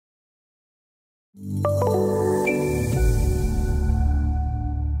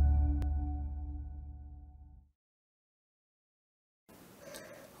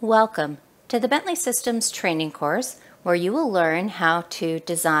Welcome to the Bentley Systems training course, where you will learn how to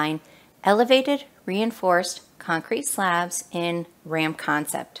design elevated reinforced concrete slabs in RAM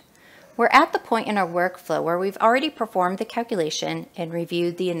concept. We're at the point in our workflow where we've already performed the calculation and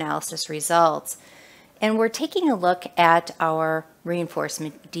reviewed the analysis results, and we're taking a look at our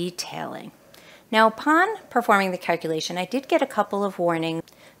reinforcement detailing. Now, upon performing the calculation, I did get a couple of warnings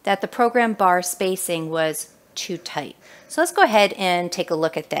that the program bar spacing was too tight. So let's go ahead and take a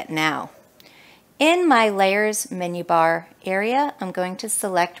look at that now. In my layers menu bar area, I'm going to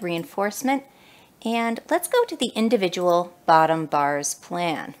select reinforcement, and let's go to the individual bottom bars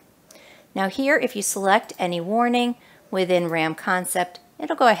plan. Now here, if you select any warning within RAM concept,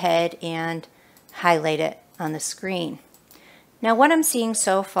 it'll go ahead and highlight it on the screen. Now what I'm seeing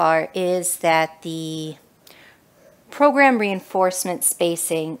so far is that the program reinforcement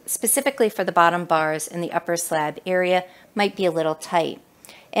spacing, specifically for the bottom bars in the upper slab area, might be a little tight.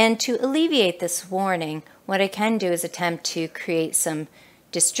 And to alleviate this warning, what I can do is attempt to create some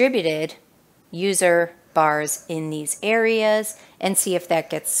distributed user bars in these areas and see if that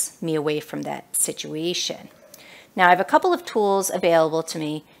gets me away from that situation. Now I have a couple of tools available to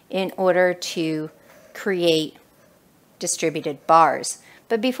me in order to create distributed bars.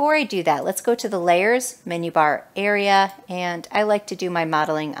 But before I do that, let's go to the layers menu bar area, and I like to do my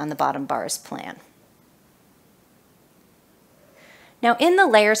modeling on the bottom bars plan. Now in the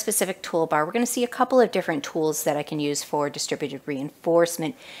layer specific toolbar, we're going to see a couple of different tools that I can use for distributed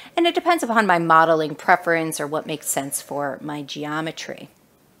reinforcement, and it depends upon my modeling preference or what makes sense for my geometry.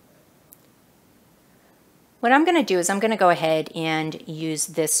 What I'm going to do is I'm going to go ahead and use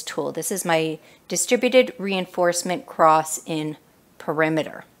this tool. This is my distributed reinforcement cross in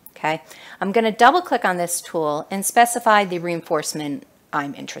perimeter. Okay, I'm going to double click on this tool and specify the reinforcement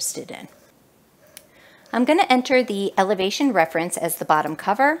I'm interested in. I'm going to enter the elevation reference as the bottom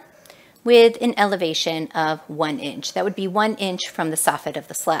cover with an elevation of 1 inch. That would be 1 inch from the soffit of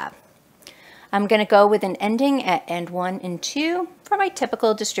the slab. I'm going to go with an ending at end 1 and 2. For my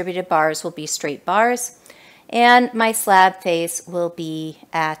typical distributed bars will be straight bars, and my slab face will be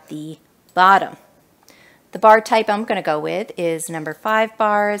at the bottom. The bar type I'm going to go with is number 5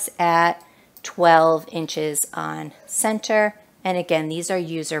 bars at 12 inches on center, and again, these are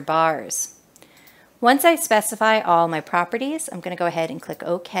user bars. Once I specify all my properties, I'm going to go ahead and click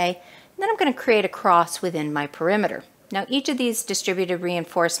OK, and then I'm going to create a cross within my perimeter. Now each of these distributed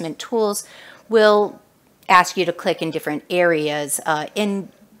reinforcement tools will ask you to click in different areas, and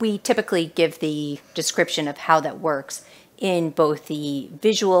we typically give the description of how that works in both the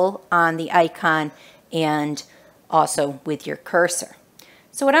visual on the icon and also with your cursor.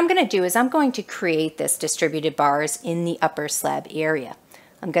 So what I'm going to do is I'm going to create this distributed bars in the upper slab area.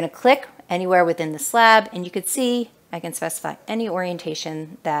 I'm going to click anywhere within the slab, and you can see I can specify any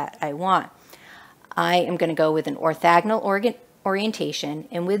orientation that I want. I am going to go with an orthogonal orientation,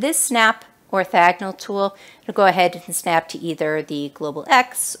 and with this snap orthogonal tool, it'll go ahead and snap to either the global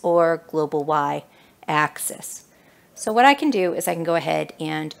X or global Y axis. So what I can do is I can go ahead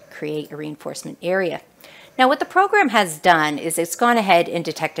and create a reinforcement area. Now what the program has done is it's gone ahead and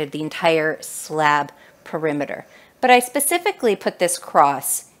detected the entire slab perimeter, but I specifically put this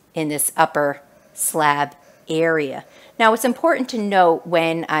cross in this upper slab area. Now it's important to note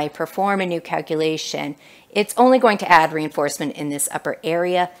when I perform a new calculation, it's only going to add reinforcement in this upper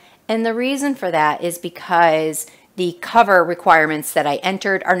area, and the reason for that is because the cover requirements that I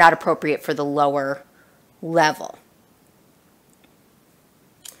entered are not appropriate for the lower level.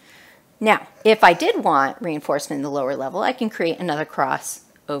 Now, if I did want reinforcement in the lower level, I can create another cross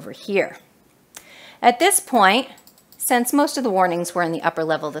over here. At this point, since most of the warnings were in the upper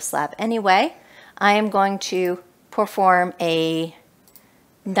level of the slab anyway, I am going to perform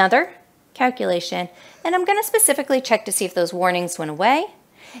another calculation, and I'm going to specifically check to see if those warnings went away,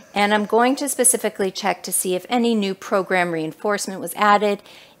 and I'm going to specifically check to see if any new program reinforcement was added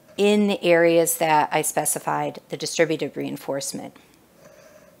in the areas that I specified the distributed reinforcement.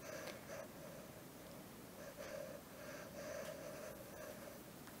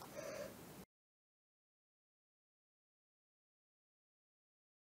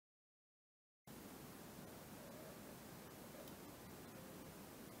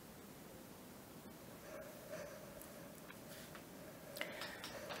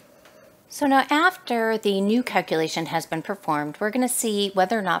 So now after the new calculation has been performed, we're going to see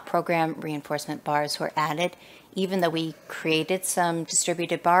whether or not program reinforcement bars were added. Even though we created some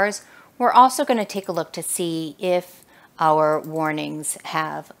distributed bars, we're also going to take a look to see if our warnings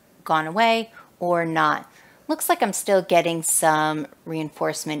have gone away or not. Looks like I'm still getting some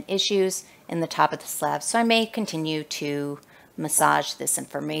reinforcement issues in the top of the slab, so I may continue to massage this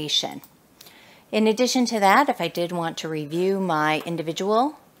information. In addition to that, if I did want to review my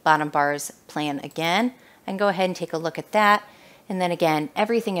individual bottom bars plan again, I can go ahead and take a look at that. And then again,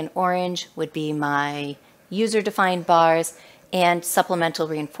 everything in orange would be my user-defined bars and supplemental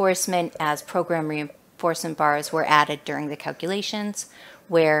reinforcement as program reinforcement bars were added during the calculations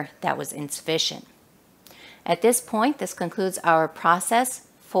where that was insufficient. At this point, this concludes our process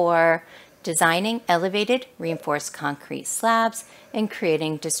for designing elevated reinforced concrete slabs and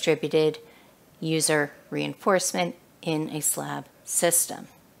creating distributed user reinforcement in a slab system.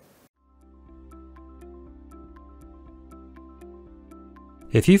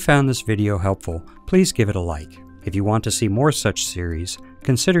 If you found this video helpful, please give it a like. If you want to see more such series,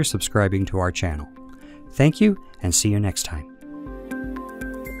 consider subscribing to our channel. Thank you, and see you next time.